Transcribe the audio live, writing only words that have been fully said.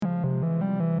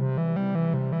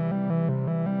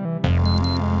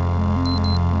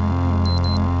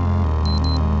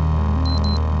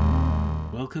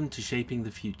to Shaping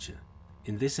the Future.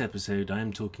 In this episode, I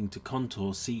am talking to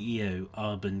Contour CEO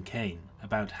Arben Kane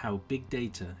about how big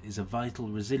data is a vital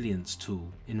resilience tool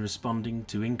in responding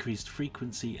to increased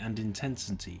frequency and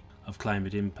intensity of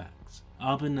climate impacts.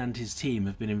 Arben and his team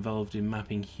have been involved in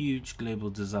mapping huge global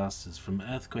disasters from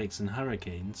earthquakes and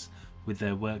hurricanes with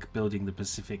their work building the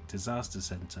Pacific Disaster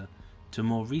Center to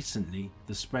more recently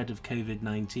the spread of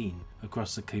COVID-19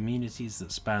 across the communities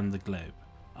that span the globe.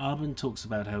 Arben talks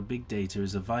about how big data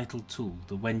is a vital tool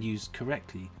that, when used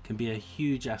correctly, can be a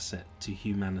huge asset to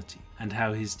humanity, and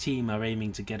how his team are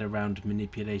aiming to get around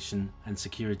manipulation and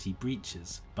security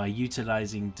breaches by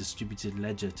utilizing distributed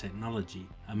ledger technology,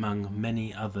 among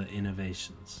many other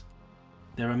innovations.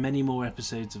 There are many more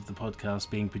episodes of the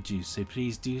podcast being produced, so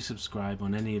please do subscribe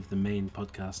on any of the main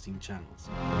podcasting channels.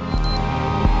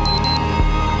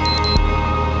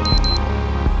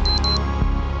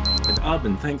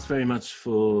 Arben, thanks very much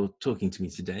for talking to me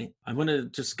today. I want to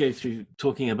just go through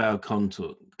talking about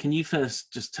Contour. Can you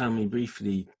first just tell me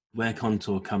briefly where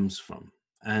Contour comes from?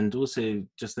 And also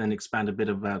just then expand a bit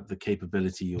about the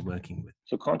capability you're working with.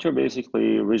 So Contour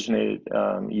basically originated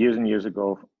years and years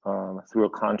ago through a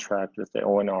contract with the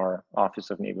ONR, Office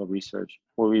of Naval Research,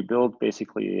 where we built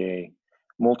basically a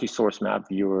multi-source map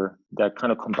viewer that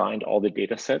kind of combined all the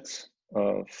data sets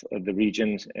of the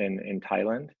regions in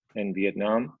Thailand and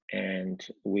Vietnam, and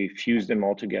we fused them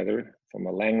all together from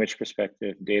a language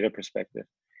perspective, data perspective,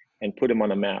 and put them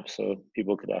on a map so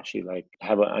people could actually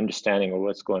have an understanding of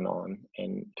what's going on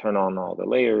and turn on all the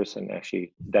layers and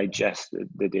actually digest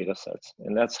the data sets.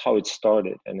 And that's how it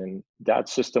started. And then that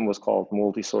system was called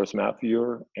Multi-Source Map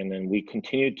Viewer. And then we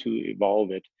continued to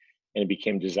evolve it, and it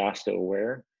became Disaster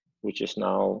Aware, which is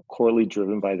now corely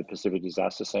driven by the Pacific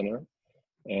Disaster Center.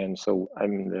 And so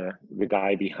I'm the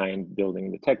guy behind building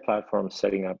the tech platform,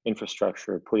 setting up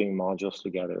infrastructure, putting modules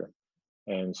together.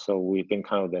 And so we've been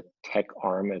kind of the tech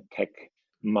arm, a tech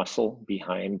muscle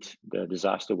behind the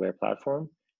Disaster Aware platform.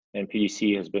 And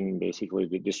PDC has been basically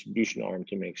the distribution arm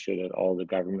to make sure that all the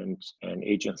governments and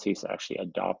agencies actually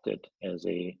adopt it as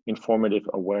a informative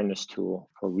awareness tool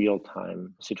for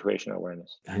real-time situational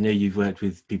awareness. I know you've worked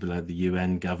with people at the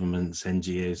UN, governments,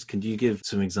 NGOs. Can you give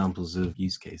some examples of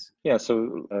use cases? Yeah,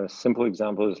 so a simple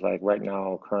example is like right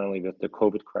now, currently with the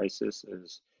COVID crisis,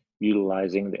 is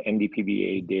utilizing the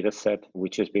NDPBA data set,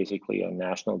 which is basically a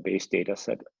national-based data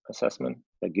set assessment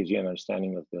that gives you an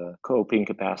understanding of the coping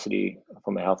capacity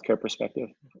from a healthcare perspective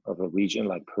of a region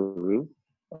like Peru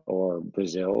or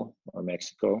Brazil or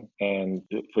Mexico, and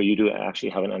for you to actually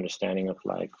have an understanding of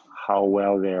how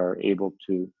well they're able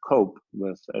to cope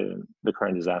with the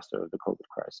current disaster of the COVID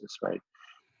crisis, right?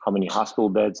 How many hospital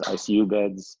beds, ICU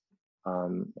beds,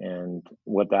 and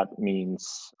what that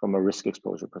means from a risk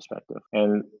exposure perspective.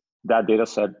 And that data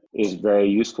set is very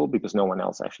useful because no one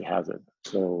else actually has it.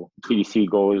 So PDC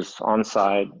goes on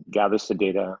site, gathers the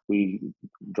data, we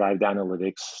drive the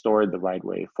analytics, store it the right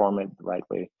way, format it the right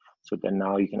way. So then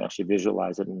now you can actually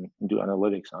visualize it and do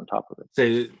analytics on top of it.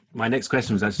 So my next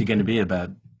question was actually going to be about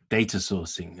data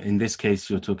sourcing. In this case,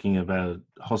 you're talking about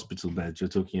hospital beds, you're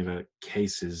talking about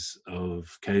cases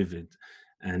of COVID,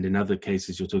 and in other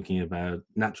cases, you're talking about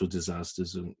natural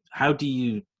disasters. And how do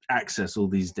you access all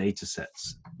these data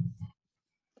sets?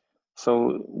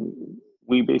 So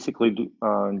we basically do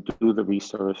the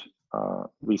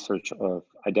research of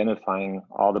identifying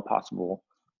all the possible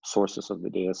sources of the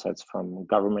data sets from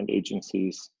government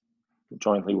agencies,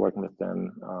 jointly working with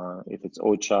them, if it's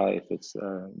OCHA, if it's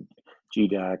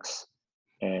GDAX,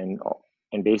 and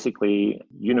basically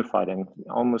unify them,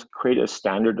 almost create a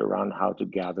standard around how to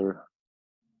gather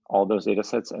all those data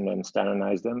sets and then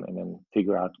standardize them and then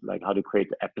figure out how to create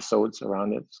the episodes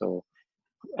around it. So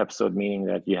episode meaning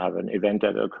that you have an event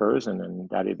that occurs and then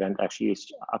that event actually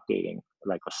is updating,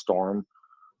 like a storm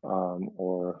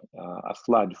or a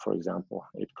flood, for example.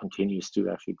 It continues to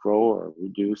actually grow or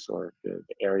reduce, or the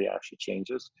area actually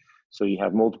changes. So you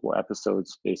have multiple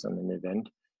episodes based on an event.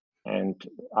 And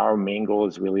our main goal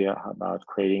is really about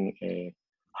creating a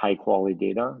high quality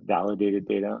data, validated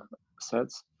data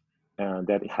sets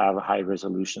that have a high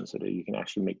resolution so that you can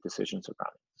actually make decisions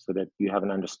around it, so that you have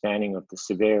an understanding of the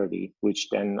severity, which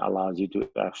then allows you to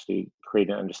actually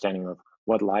create an understanding of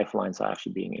what lifelines are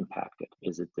actually being impacted.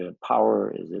 Is it the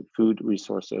power? Is it food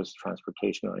resources,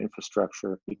 transportation, or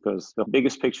infrastructure? Because the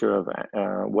biggest picture of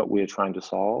what we are trying to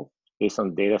solve based on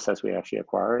the data sets we actually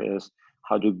acquire is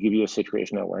how to give you a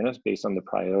situational awareness based on the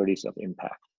priorities of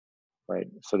impact, right?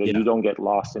 So that you don't get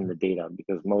lost in the data,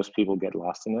 because most people get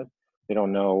lost in it. They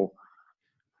don't know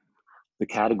the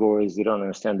categories, they don't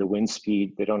understand the wind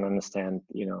speed, they don't understand,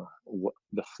 what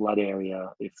the flood area,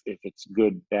 if it's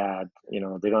good, bad, they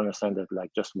don't understand that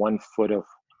just 1 foot of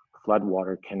flood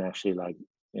water can actually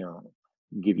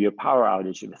give you a power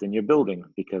outage within your building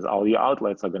because all your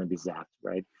outlets are going to be zapped,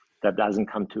 right? That doesn't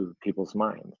come to people's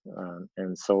mind.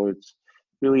 And so it's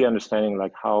really understanding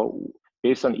like how,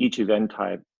 based on each event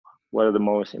type, what are the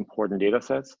most important data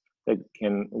sets that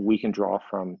we can draw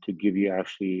from to give you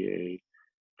actually a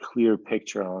clear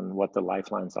picture on what the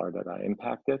lifelines are that are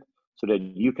impacted so that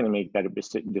you can make better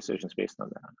decisions based on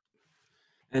that.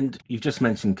 And you've just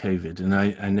mentioned COVID, and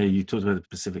I know you talked about the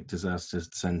Pacific Disaster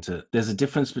Center. There's a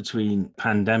difference between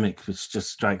pandemic, which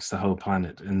just strikes the whole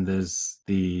planet, and there's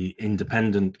the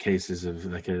independent cases of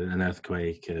like an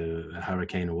earthquake, a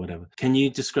hurricane, or whatever. Can you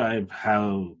describe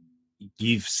how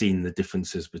you've seen the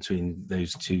differences between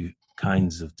those two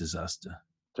kinds of disaster?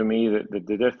 To me,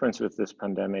 the difference with this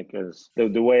pandemic is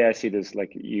the way I see this,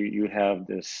 like you have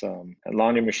this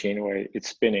laundry machine where it's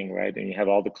spinning, right? And you have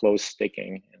all the clothes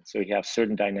sticking. And so you have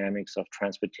certain dynamics of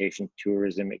transportation,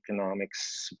 tourism,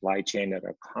 economics, supply chain that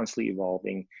are constantly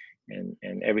evolving,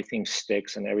 and everything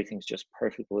sticks and everything's just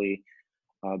perfectly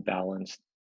balanced.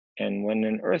 And when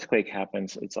an earthquake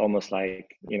happens, it's almost like,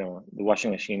 the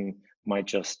washing machine might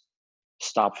just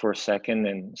stop for a second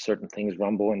and certain things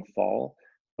rumble and fall,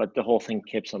 but the whole thing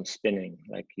keeps on spinning.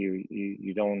 Like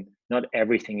you don't, not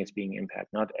everything is being impacted,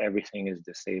 not everything is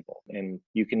disabled, and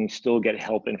you can still get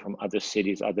help in from other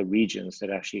cities, other regions that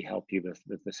actually help you with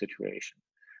the situation.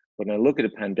 When I look at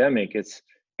the pandemic, it's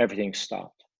everything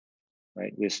stopped,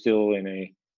 right? We're still in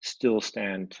a still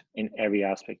stand in every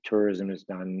aspect. Tourism is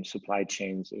done, supply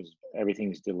chains is,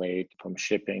 everything's delayed, from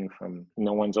shipping, from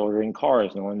no one's ordering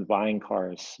cars, no one's buying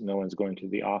cars, no one's going to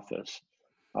the office.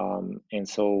 And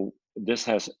so this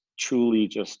has truly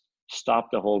just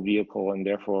stopped the whole vehicle, and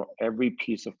therefore every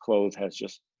piece of clothes has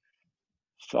just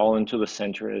fallen to the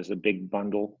center as a big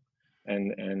bundle,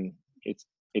 and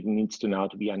it needs to now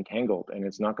to be untangled, and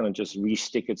it's not going to just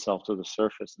re-stick itself to the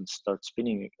surface and start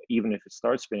spinning. Even if it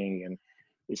starts spinning again,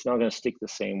 it's not going to stick the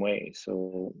same way.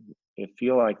 So I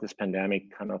feel like this pandemic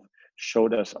kind of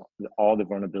showed us all the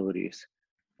vulnerabilities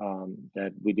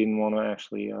that we didn't want to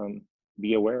actually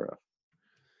be aware of.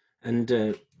 And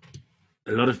a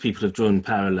lot of people have drawn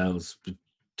parallels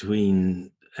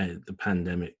between the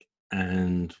pandemic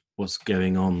and what's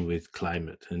going on with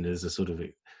climate. And there's a sort of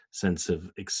a sense of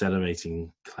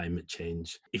accelerating climate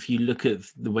change. If you look at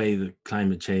the way that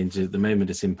climate change at the moment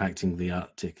is impacting the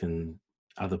Arctic and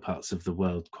other parts of the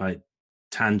world quite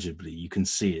tangibly, you can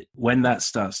see it. When that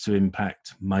starts to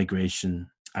impact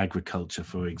migration, agriculture,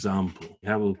 for example,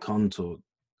 how will Contour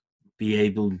be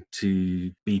able to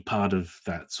be part of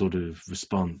that sort of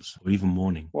response or even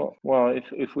warning? Well,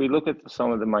 if we look at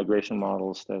some of the migration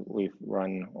models that we've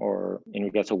run, or in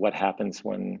regards to what happens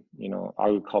when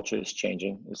agriculture is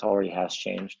changing, it already has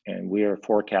changed, and we are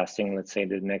forecasting, let's say,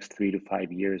 the next 3 to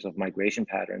 5 years of migration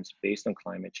patterns based on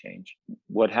climate change.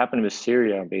 What happened with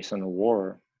Syria based on the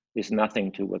war is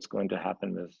nothing to what's going to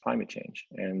happen with climate change.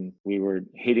 And we were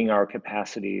hitting our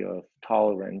capacity of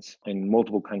tolerance in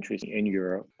multiple countries in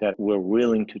Europe that were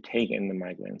willing to take in the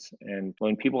migrants. And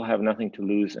when people have nothing to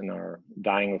lose and are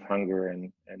dying of hunger,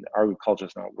 and agriculture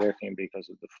is not working because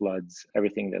of the floods,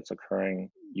 everything that's occurring,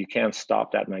 you can't stop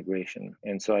that migration.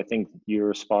 And so I think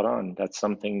you're spot on. That's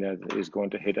something that is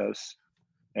going to hit us.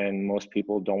 And most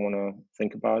people don't want to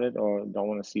think about it or don't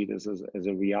want to see this as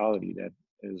a reality that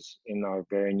is in our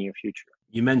very near future.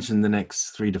 You mentioned the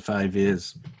next 3 to 5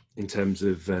 years in terms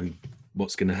of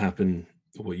what's going to happen,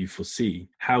 or what you foresee.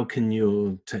 How can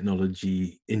your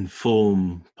technology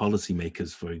inform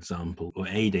policymakers, for example, or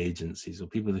aid agencies, or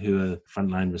people who are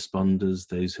frontline responders,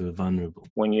 those who are vulnerable?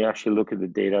 When you actually look at the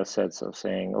data sets of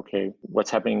saying, okay, what's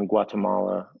happening in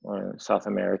Guatemala or South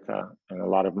America, and a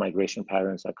lot of migration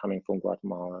patterns are coming from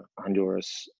Guatemala,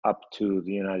 Honduras, up to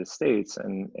the United States,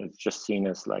 and it's just seen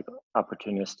as like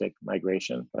opportunistic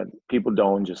migration. But people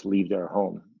don't just leave their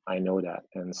home. I know that.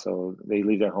 And so they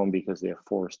leave their home because they're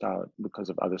forced out because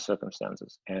of other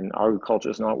circumstances. And agriculture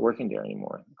is not working there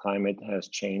anymore. Climate has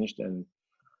changed and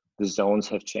the zones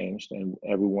have changed, and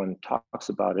everyone talks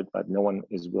about it, but no one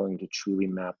is willing to truly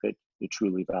map it, to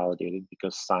truly validate it,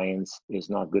 because science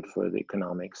is not good for the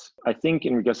economics. I think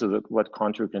in regards to what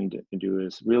Contour can do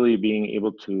is really being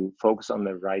able to focus on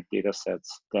the right data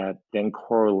sets that then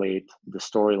correlate the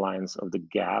storylines of the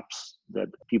gaps that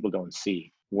people don't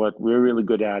see. What we're really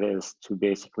good at is to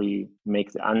basically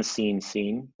make the unseen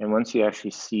seen. And once you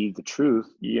actually see the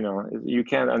truth, you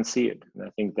can't unsee it. And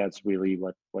I think that's really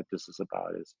what this is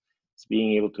about, is it's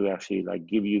being able to actually like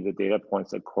give you the data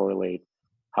points that correlate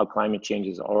how climate change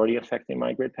is already affecting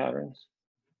migrant patterns,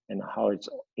 and how it's,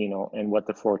 and what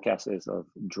the forecast is of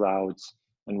droughts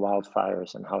and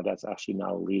wildfires, and how that's actually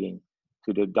now leading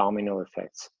to the domino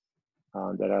effects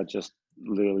that are just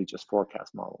literally just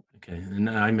forecast models. Okay, and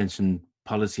I mentioned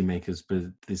policymakers, but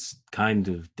this kind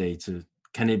of data,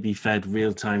 can it be fed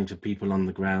real time to people on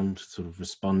the ground, sort of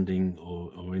responding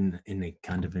or in a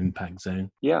kind of impact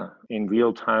zone? Yeah, in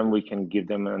real time, we can give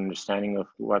them an understanding of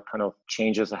what kind of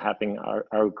changes are happening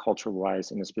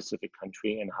agriculture-wise in a specific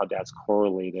country and how that's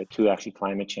correlated to actually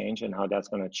climate change and how that's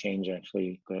going to change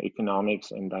actually the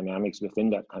economics and dynamics within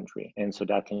that country. And so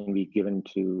that can be given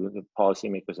to the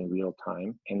policymakers in real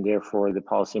time. And therefore, the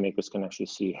policymakers can actually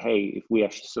see, hey, if we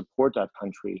actually support that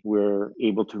country, we're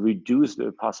able to reduce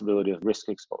the possibility of risk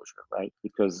exposure, right?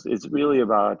 Because it's really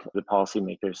about the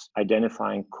policymakers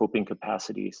identifying coping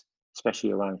capacities,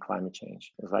 especially around climate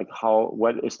change. It's like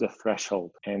what is the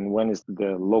threshold and when is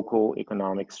the local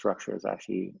economic structures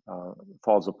actually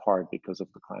falls apart because of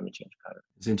the climate change pattern.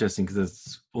 It's interesting because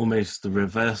it's almost the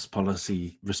reverse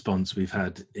policy response we've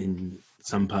had in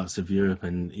some parts of Europe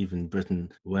and even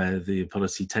Britain, where the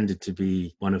policy tended to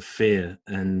be one of fear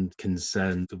and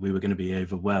concern that we were going to be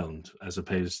overwhelmed, as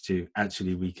opposed to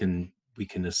actually we can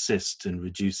assist and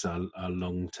reduce our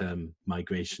long-term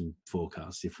migration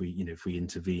forecast if we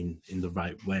intervene in the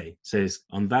right way. So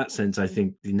on that sense, I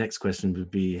think the next question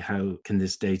would be, how can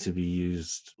this data be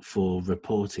used for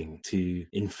reporting to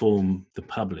inform the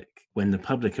public? When the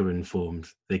public are informed,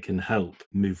 they can help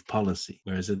move policy.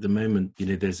 Whereas at the moment,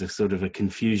 there's a sort of a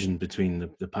confusion between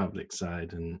the public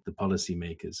side and the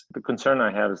policymakers. The concern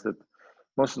I have is that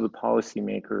most of the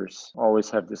policymakers always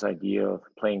have this idea of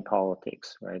playing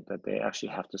politics, right? That they actually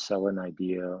have to sell an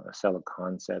idea or sell a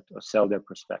concept or sell their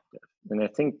perspective. And I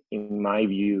think, in my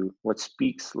view, what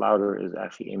speaks louder is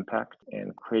actually impact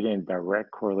and creating a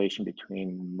direct correlation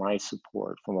between my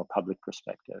support from a public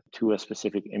perspective to a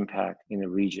specific impact in a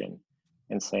region.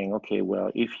 And saying, okay, well,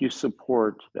 if you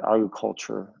support the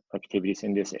agriculture activities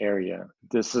in this area,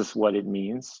 this is what it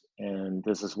means, and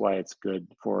this is why it's good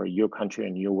for your country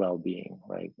and your well-being,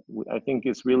 right? I think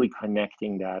it's really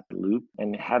connecting that loop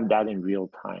and have that in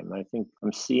real time. I think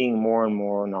I'm seeing more and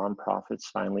more nonprofits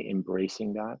finally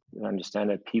embracing that and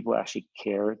understand that people actually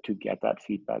care to get that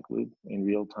feedback loop in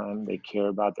real time. They care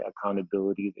about the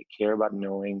accountability. They care about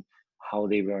knowing how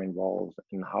they were involved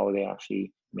and how they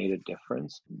actually made a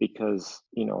difference. Because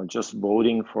just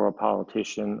voting for a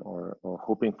politician or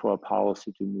hoping for a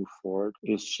policy to move forward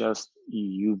is just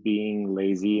you being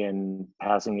lazy and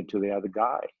passing it to the other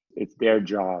guy. It's their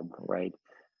job, right?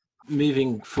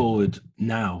 Moving forward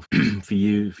now, for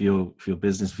you, for your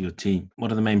business, for your team,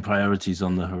 what are the main priorities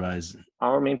on the horizon?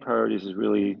 Our main priorities is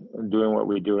really doing what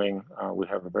we're doing. We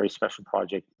have a very special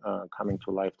project coming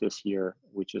to life this year,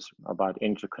 which is about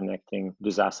interconnecting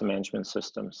disaster management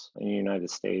systems in the United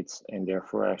States, and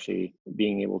therefore actually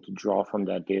being able to draw from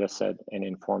that data set and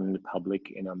inform the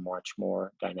public in a much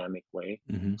more dynamic way.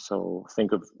 Mm-hmm. So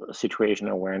think of situation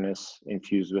awareness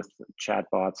infused with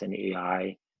chatbots and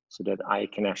AI, so that I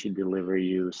can actually deliver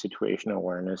you situational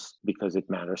awareness because it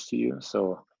matters to you.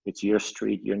 So it's your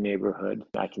street, your neighborhood.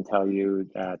 I can tell you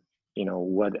that,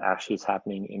 what actually is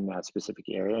happening in that specific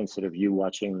area instead of you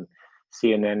watching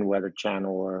CNN Weather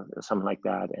Channel or something like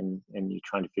that, and you're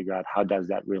trying to figure out how does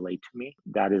that relate to me.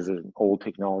 That is an old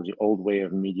technology, old way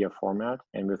of media format.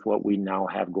 And with what we now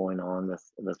have going on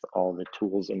with all the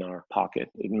tools in our pocket,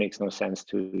 it makes no sense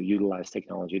to utilize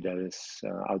technology that is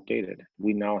outdated.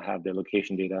 We now have the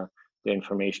location data, the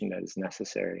information that is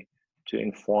necessary to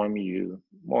inform you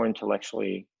more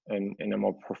intellectually and in a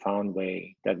more profound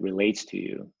way that relates to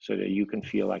you, so that you can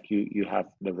feel like you have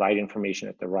the right information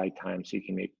at the right time so you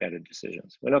can make better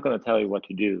decisions. We're not going to tell you what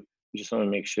to do. We just want to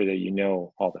make sure that you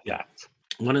know all the facts.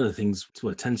 One of the things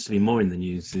what tends to be more in the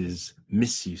news is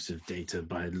misuse of data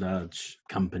by large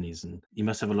companies. And you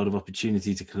must have a lot of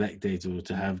opportunity to collect data or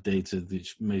to have data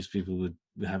which most people would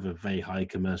have a very high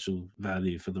commercial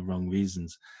value for the wrong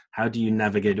reasons. How do you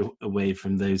navigate away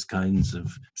from those kinds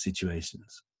of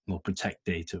situations or protect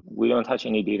data? We don't touch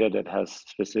any data that has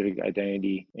specific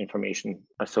identity information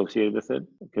associated with it,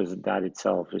 because that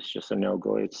itself is just a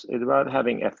no-go. It's about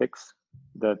having ethics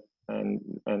that and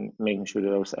making sure that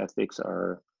those ethics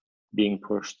are being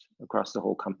pushed across the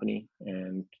whole company,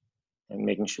 and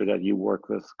making sure that you work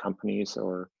with companies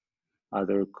or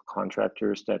other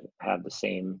contractors that have the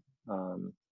same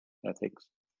ethics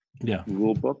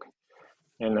rule book.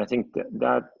 And I think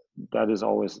that is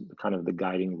always kind of the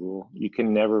guiding rule. You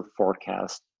can never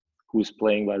forecast who's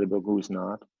playing by the book, who's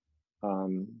not.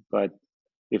 But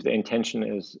if the intention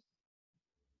is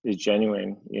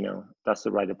genuine, that's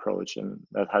the right approach, and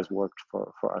that has worked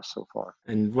for us so far.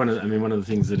 And one of the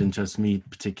things that interests me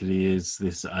particularly is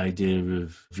this idea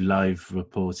of live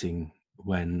reporting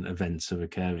when events are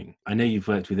occurring. I know you've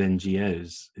worked with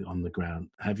NGOs on the ground.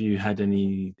 Have you had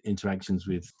any interactions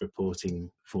with reporting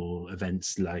for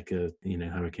events like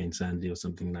Hurricane Sandy or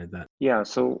something like that? Yeah,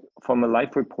 so from a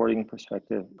life reporting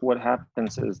perspective, what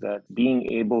happens is that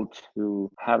being able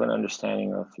to have an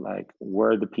understanding of like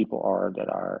where the people are that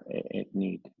are in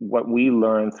need. What we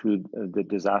learn through the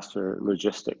disaster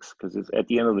logistics, because at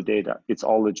the end of the day, that it's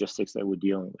all logistics that we're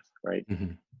dealing with, right?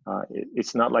 Mm-hmm.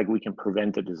 It's not like we can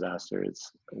prevent a disaster.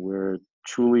 We're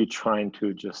truly trying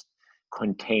to just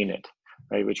contain it,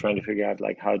 right? We're trying to figure out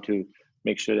like how to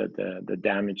make sure that the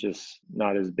damage is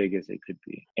not as big as it could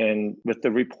be. And with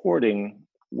the reporting,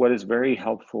 what is very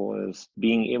helpful is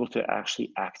being able to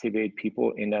actually activate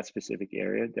people in that specific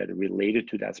area that are related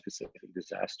to that specific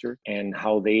disaster, and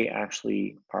how they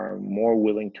actually are more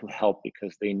willing to help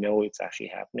because they know it's actually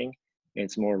happening.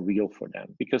 It's more real for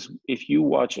them. Because if you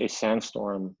watch a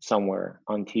sandstorm somewhere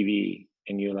on TV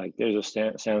and you're like, there's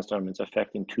a sandstorm, it's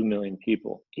affecting 2 million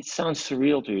people, it sounds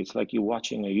surreal to you. It's like you're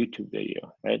watching a YouTube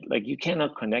video, right? Like you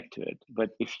cannot connect to it. But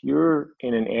if you're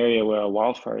in an area where a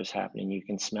wildfire is happening, you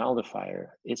can smell the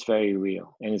fire, it's very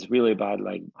real. And it's really about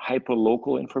like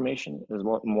hyper-local information is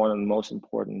one of the most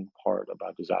important part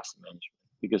about disaster management,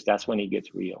 because that's when it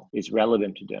gets real. It's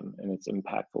relevant to them and it's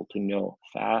impactful to know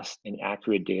fast and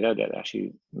accurate data that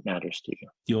actually matters to you.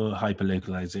 Your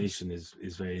hyperlocalization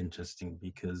is very interesting,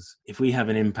 because if we have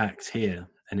an impact here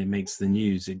and it makes the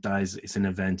news, it dies, it's an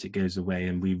event, it goes away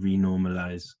and we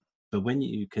renormalize. But when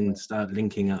you can start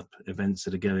linking up events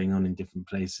that are going on in different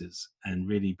places and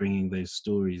really bringing those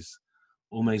stories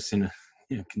almost in a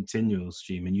continual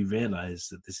stream, and you realize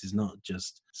that this is not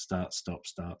just start, stop,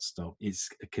 it's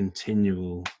a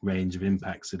continual range of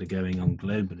impacts that are going on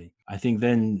globally. I think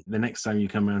then the next time you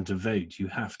come around to vote, you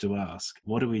have to ask,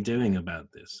 what are we doing about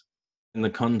this? In the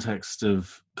context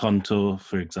of Contour,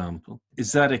 for example,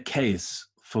 is that a case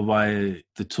for why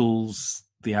the tools,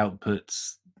 the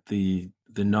outputs, the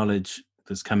knowledge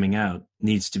that's coming out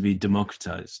needs to be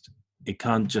democratized? It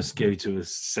can't just go to a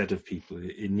set of people.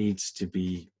 It needs to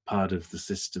be part of the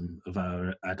system of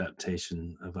our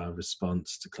adaptation, of our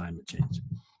response to climate change.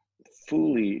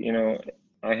 Fully,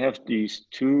 I have these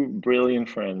two brilliant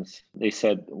friends. They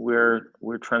said we're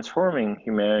transforming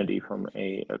humanity from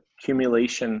a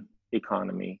accumulation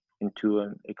economy into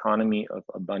an economy of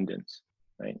abundance,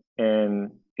 right?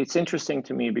 And it's interesting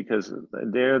to me because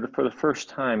for the first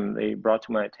time, they brought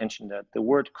to my attention that the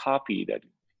word copy, that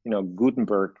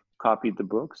Gutenberg copied the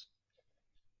books.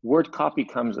 Word copy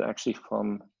comes actually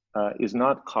from is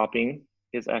not copying.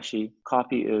 It's actually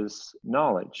copy is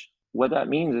knowledge. What that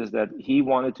means is that he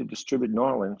wanted to distribute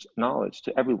knowledge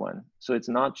to everyone. So it's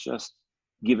not just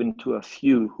given to a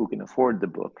few who can afford the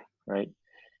book, right?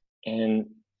 And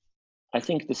I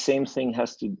think the same thing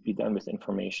has to be done with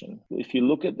information. If you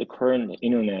look at the current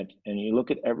internet and you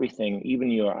look at everything, even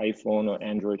your iPhone or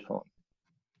Android phone,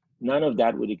 none of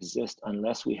that would exist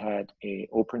unless we had an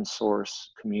open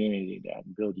source community that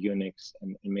built Unix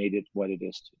and made it what it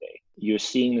is today. You're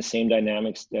seeing the same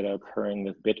dynamics that are occurring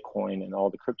with Bitcoin and all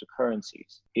the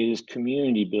cryptocurrencies. It is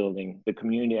community building, the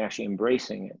community actually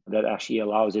embracing it, that actually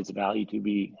allows its value to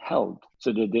be held,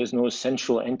 so that there's no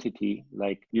central entity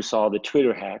like you saw the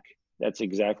Twitter hack. That's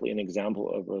exactly an example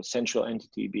of a central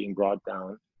entity being brought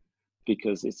down,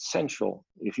 because it's central.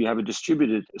 If you have a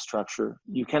distributed structure,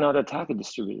 you cannot attack a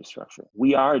distributed structure.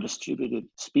 We are a distributed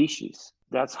species.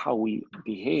 That's how we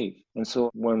behave. And so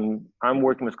when I'm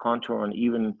working with Contour on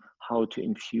even how to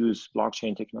infuse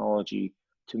blockchain technology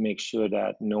to make sure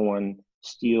that no one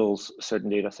steals certain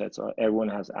data sets or everyone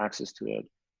has access to it,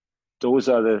 those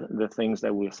are the things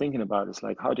that we're thinking about. Is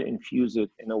like how to infuse it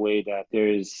in a way that there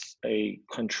is a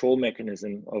control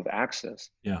mechanism of access,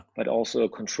 but also a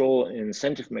control and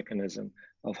incentive mechanism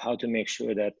of how to make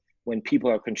sure that when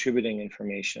people are contributing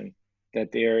information,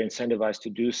 that they are incentivized to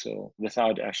do so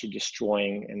without actually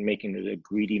destroying and making it a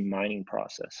greedy mining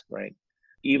process, right?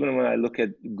 Even when I look at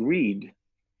greed,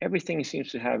 everything seems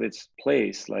to have its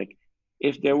place. Like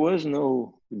if there was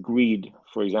no greed,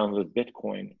 for example, with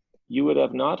Bitcoin, you would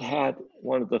have not had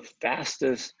one of the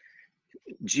fastest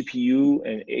GPU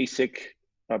and ASIC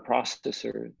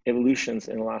processor evolutions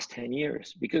in the last 10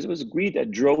 years, because it was greed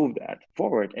that drove that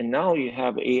forward. And now you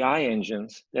have AI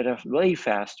engines that are way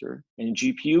faster, and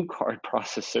GPU card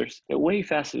processors that are way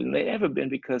faster than they've ever been,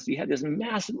 because you had this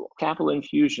massive capital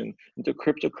infusion into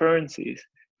cryptocurrencies,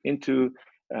 into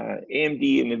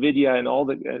AMD and NVIDIA and all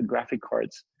the graphic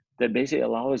cards that basically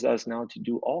allows us now to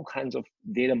do all kinds of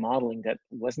data modeling that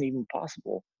wasn't even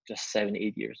possible just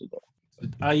 7-8 years ago.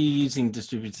 Are you using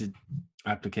distributed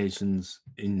applications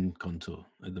in Contour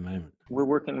at the moment? We're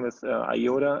working with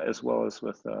IOTA as well as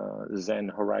with Zen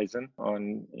Horizon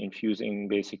on infusing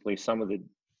basically some of the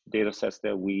data sets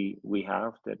that we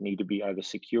have that need to be either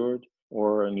secured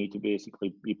or need to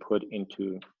basically be put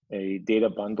into a data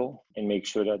bundle and make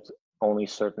sure that only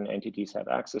certain entities have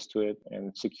access to it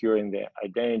and securing the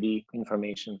identity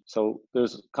information. So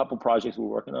there's a couple projects we're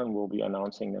working on. We'll be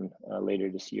announcing them later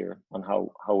this year on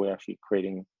how we're actually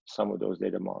creating some of those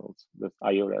data models with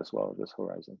IOTA as well as this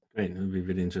Horizon. Great, that'll be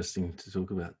really interesting to talk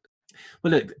about.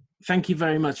 Well, look, thank you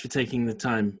very much for taking the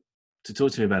time to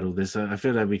talk to me about all this. I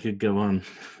feel like we could go on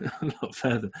a lot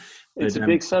further. It's a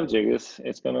big subject.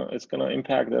 It's gonna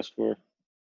impact us for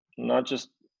not just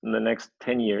in the next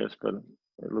 10 years, but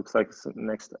it looks like the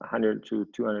next 100 to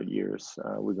 200 years.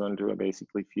 We're going to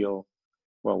basically feel,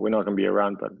 well, we're not going to be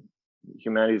around, but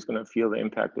humanity is going to feel the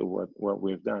impact of what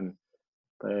we've done.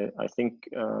 But I think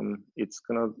it's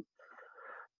going to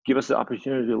give us the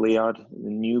opportunity to lay out a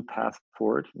new path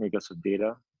forward, make us with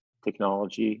data,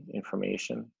 technology,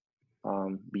 information,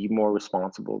 be more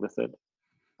responsible with it,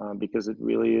 because it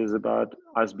really is about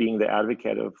us being the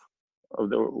advocate of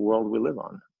the world we live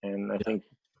on. And I think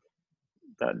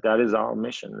that is our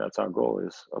mission. That's our goal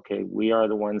is, okay, we are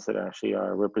the ones that actually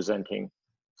are representing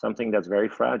something that's very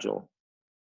fragile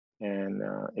and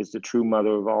is the true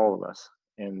mother of all of us.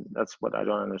 And that's what I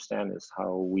don't understand is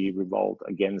how we revolt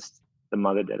against the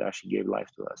mother that actually gave life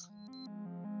to us.